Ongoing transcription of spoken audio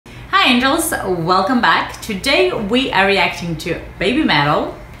Hi angels, welcome back. Today we are reacting to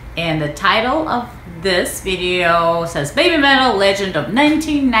BABYMETAL, and the title of this video says BABYMETAL Legend of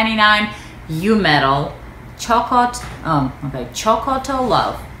 1999 YuiMetal-Chokotto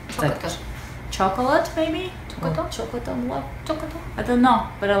Love. Chokotto. Chocolate maybe? Chokotto love? Chokotto? I don't know,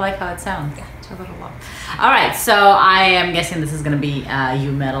 but I like how it sounds. Yeah, Chokotto love. Alright, so I am guessing this is going to be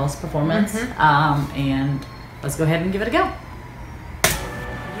YuiMetal's performance. And let's go ahead and give it a go.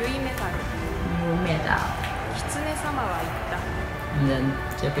 YuiMetal. And then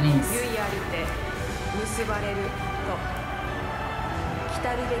Japanese.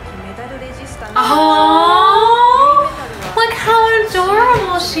 Oh, look how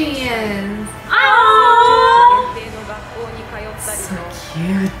adorable she is. Oh, so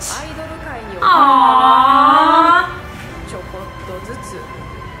cute. Aww.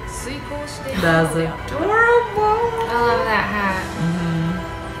 That's adorable. I love that hat.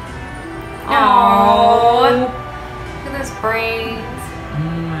 Oh, Look at those braids. I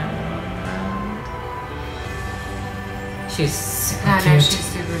love that. She's so I know, cute. she's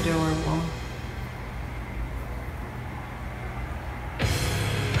super adorable.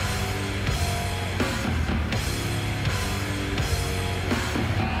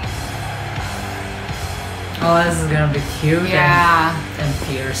 Oh, this is gonna be cute. Yeah. And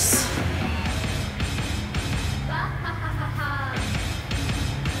fierce.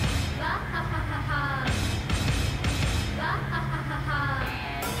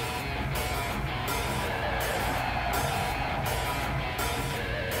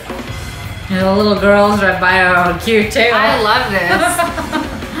 And the little girls right by her are cute too. I love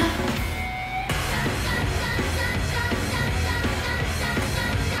this.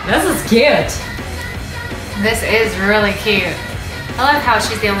 This is cute. This is really cute. I love how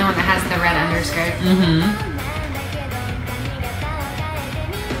she's the only one that has the red underskirt.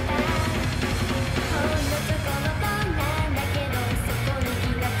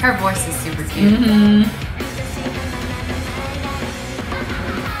 Her voice is super cute.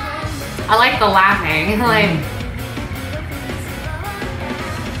 I like the laughing. Like,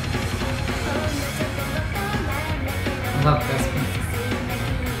 I love this one.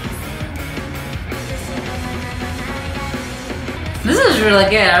 This is really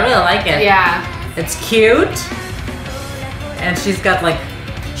good. I really like it. yeah. It's cute. And she's got like,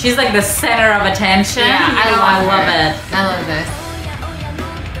 she's like the center of attention. Yeah, You know, I love it. I love this.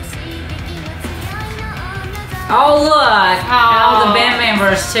 Oh look! And all the band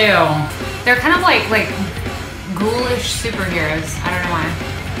members too. They're kind of like ghoulish superheroes. I don't know why.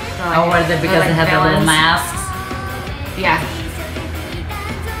 Oh, what is it? Because they have their little masks. Yeah.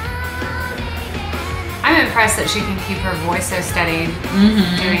 I'm impressed that she can keep her voice so steady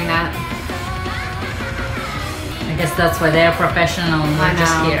doing that. I guess that's why they're professional and we're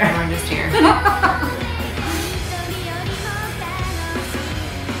just here. We're just here.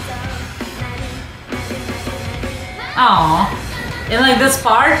 Aww. And like this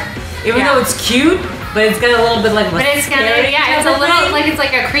part, even though it's cute, but it's got a little bit like But it's kind of, yeah, it's a little, like it's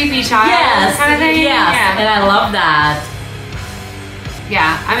like a creepy child kind of thing. Yes, Yeah. and I love that.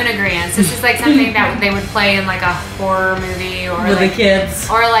 Yeah, I'm in agreement. This is like something that they would play in like a horror movie or With like, the kids.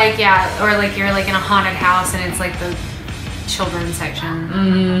 or like, yeah, or like you're like in a haunted house and it's like the children's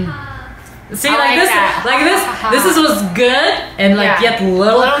section. See, I like like this, that. this is what's good and like yet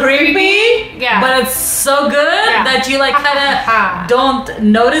little creepy. Yeah. But it's so good that you like kind of don't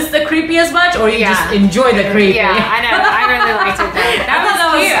notice the creepy as much, or you just enjoy the creepy. Yeah, I know. I really liked it. That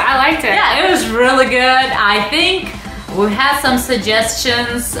was cute. I liked it. Yeah, it was really good. I think we had some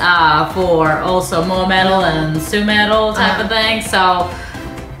suggestions for also more metal and YuiMetal type of thing. So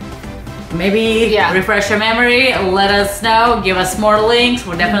maybe refresh your memory, let us know, give us more links.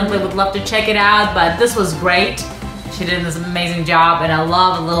 We definitely would love to check it out, but this was great. She did this amazing job, and I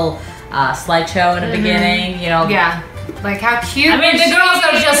love a little slideshow in the beginning, you know. Yeah, like how cute. I mean, the girls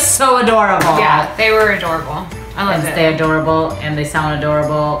are just so adorable. Yeah, they were adorable. I loved it. They're adorable, and they sound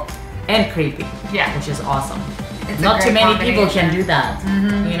adorable and creepy. Yeah. Which is awesome. It's Not too many people can do that,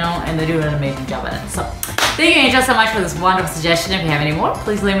 you know, and they do an amazing job at it. So, thank you Angel so much for this wonderful suggestion. If you have any more,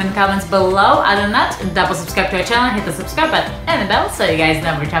 please leave them in the comments below. Other than that, double subscribe to our channel, hit the subscribe button and the bell so you guys know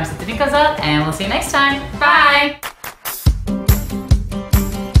every time something new comes out, and we'll see you next time. Bye!